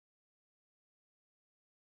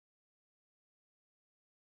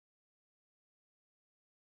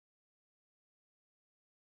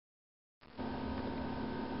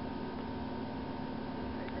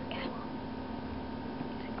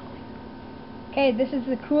Okay, this is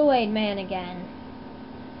the Kool-Aid Man again.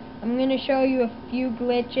 I'm going to show you a few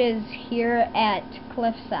glitches here at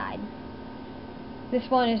Cliffside. This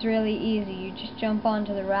one is really easy. You just jump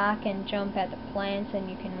onto the rock and jump at the plants, and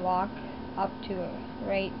you can walk up to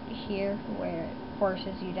right here where it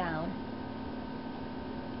forces you down.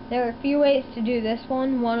 There are a few ways to do this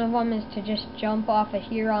one. One of them is to just jump off of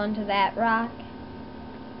here onto that rock.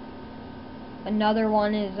 Another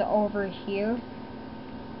one is over here.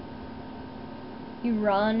 You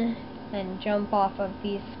run and jump off of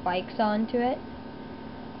these spikes onto it,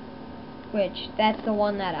 which that's the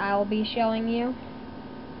one that I'll be showing you.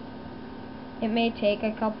 It may take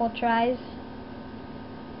a couple tries.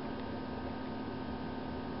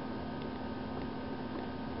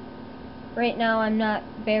 Right now I'm not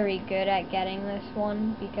very good at getting this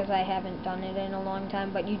one because I haven't done it in a long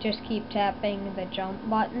time, but you just keep tapping the jump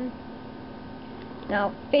button.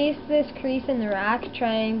 Now face this crease in the rock,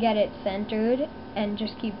 try and get it centered, and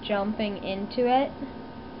just keep jumping into it.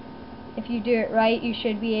 If you do it right, you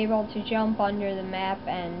should be able to jump under the map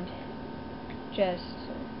and just...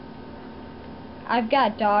 I've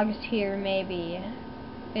got dogs here maybe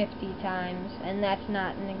 50 times, and that's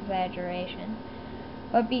not an exaggeration.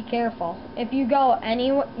 But be careful. If you go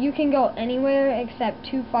you can go anywhere except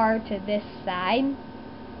too far to this side,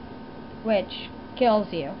 which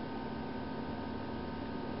kills you.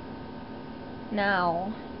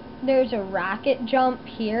 Now, there's a rocket jump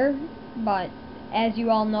here, but as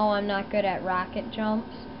you all know, I'm not good at rocket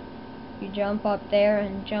jumps. You jump up there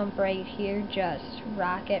and jump right here, just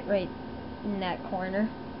rocket right in that corner.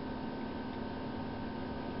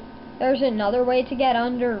 There's another way to get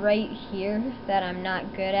under right here that I'm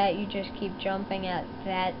not good at. You just keep jumping at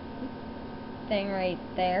that thing right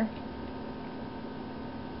there.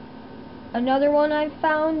 Another one I've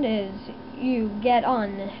found is you get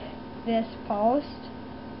on this post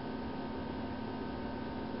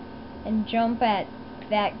and jump at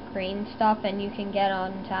that green stuff, and you can get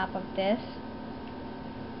on top of this,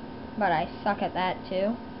 but I suck at that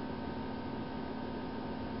too.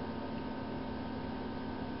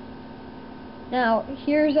 Now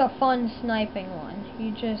here's a fun sniping one.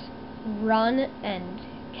 You just run and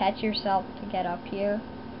catch yourself to get up here.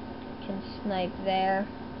 You can snipe there,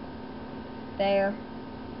 there,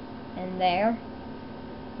 and there.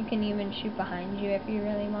 You can even shoot behind you if you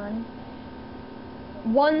really want.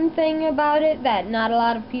 One thing about it that not a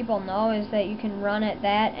lot of people know is that you can run at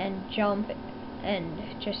that and jump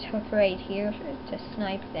and just hook right here to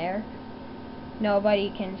snipe there. Nobody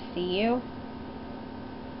can see you.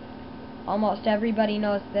 Almost everybody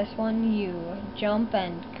knows this one. You jump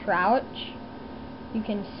and crouch. You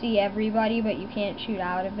can see everybody, but you can't shoot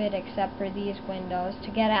out of it except for these windows. To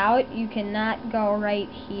get out, you cannot go right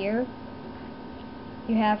here.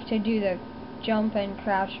 You have to do the jump and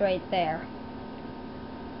crouch right there.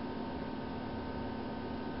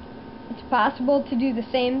 It's possible to do the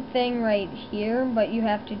same thing right here, but you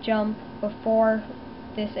have to jump before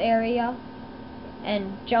this area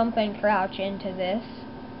and jump and crouch into this.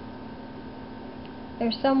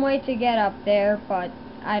 There's some way to get up there, but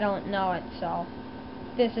I don't know it, so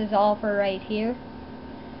this is all for right here.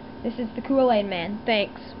 This is the Kool-Aid Man.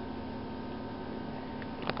 Thanks.